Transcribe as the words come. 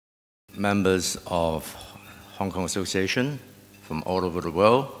members of Hong Kong Association from all over the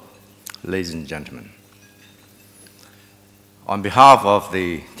world, ladies and gentlemen. On behalf of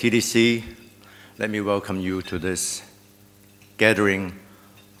the TDC, let me welcome you to this gathering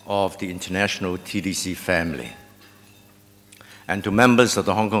of the international TDC family. And to members of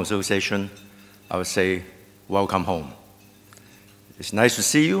the Hong Kong Association, I would say, welcome home. It's nice to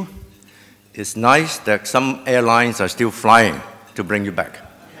see you. It's nice that some airlines are still flying to bring you back.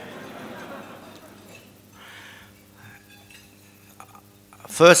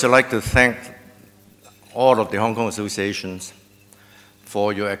 First, I'd like to thank all of the Hong Kong associations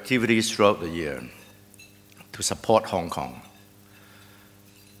for your activities throughout the year to support Hong Kong.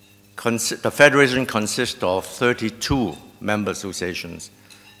 The Federation consists of 32 member associations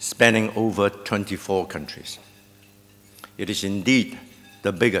spanning over 24 countries. It is indeed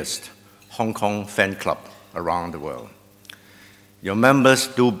the biggest Hong Kong fan club around the world. Your members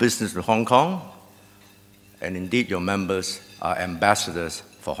do business with Hong Kong, and indeed your members are ambassadors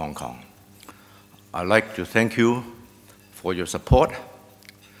for Hong Kong. I'd like to thank you for your support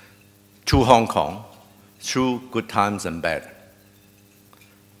to Hong Kong through good times and bad.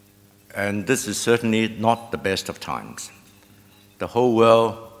 And this is certainly not the best of times. The whole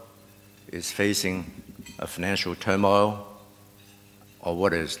world is facing a financial turmoil, or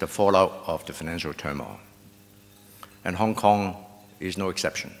what is the fallout of the financial turmoil. And Hong Kong is no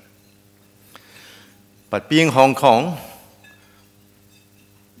exception. But being Hong Kong,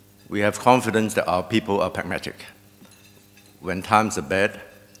 we have confidence that our people are pragmatic. When times are bad,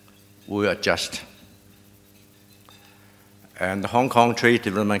 we adjust. And the Hong Kong Trade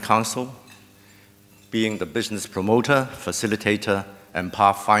Development Council, being the business promoter, facilitator, and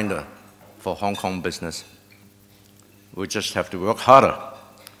pathfinder for Hong Kong business, we just have to work harder.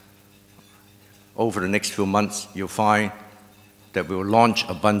 Over the next few months, you'll find that we'll launch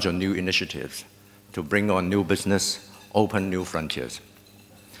a bunch of new initiatives to bring on new business, open new frontiers.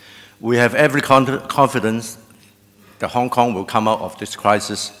 We have every confidence that Hong Kong will come out of this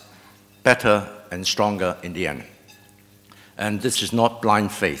crisis better and stronger in the end. And this is not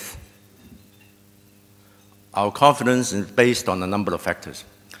blind faith. Our confidence is based on a number of factors.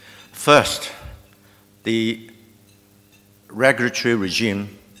 First, the regulatory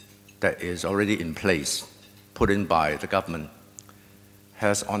regime that is already in place, put in by the government,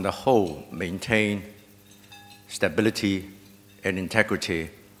 has on the whole maintained stability and integrity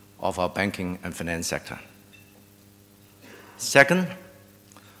of our banking and finance sector. Second,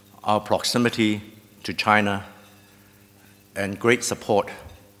 our proximity to China and great support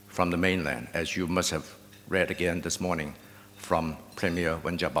from the mainland, as you must have read again this morning from Premier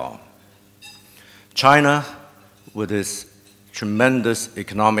Wen Jiabao. China, with its tremendous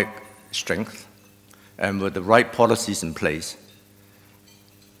economic strength and with the right policies in place,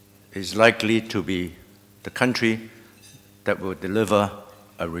 is likely to be the country that will deliver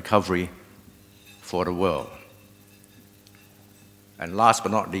a recovery for the world. And last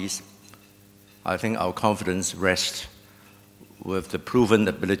but not least, I think our confidence rests with the proven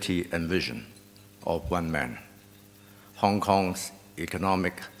ability and vision of one man, Hong Kong's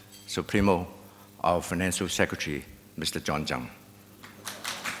economic supremo, our financial secretary, Mr. John Tsang.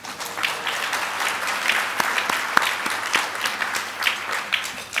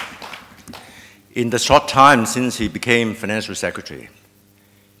 In the short time since he became financial secretary,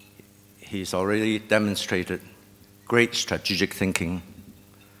 he's already demonstrated great strategic thinking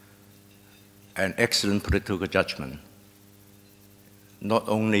and excellent political judgment, not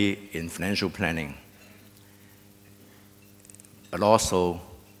only in financial planning, but also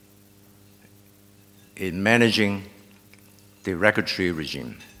in managing the regulatory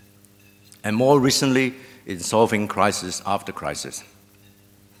regime, and more recently, in solving crisis after crisis.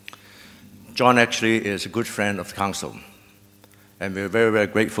 John actually is a good friend of the Council, and we're very, very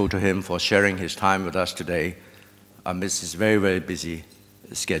grateful to him for sharing his time with us today amidst his very, very busy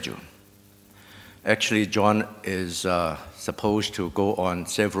schedule. Actually, John is supposed to go on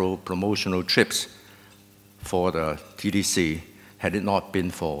several promotional trips for the TDC had it not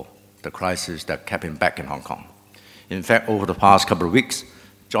been for the crisis that kept him back in Hong Kong. In fact, over the past couple of weeks,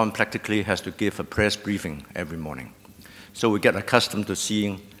 John practically has to give a press briefing every morning. So we get accustomed to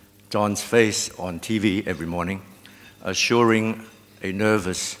seeing John's face on TV every morning, assuring a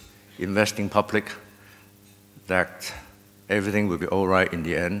nervous investing public that everything will be all right in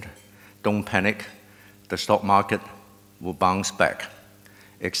the end. Don't panic, the stock market will bounce back,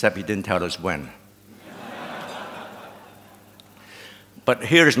 except he didn't tell us when. But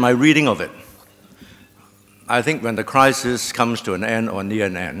here is my reading of it. I think when the crisis comes to an end or near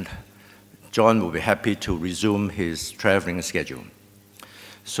an end, John will be happy to resume his traveling schedule.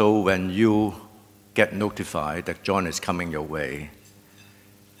 So when you get notified that John is coming your way,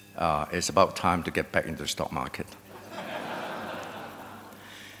 it's about time to get back into the stock market.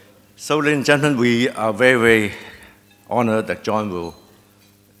 So, ladies and gentlemen, we are very, very honored that John will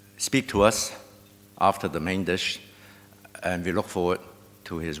speak to us after the main dish, and we look forward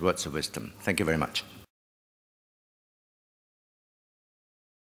to his words of wisdom. Thank you very much.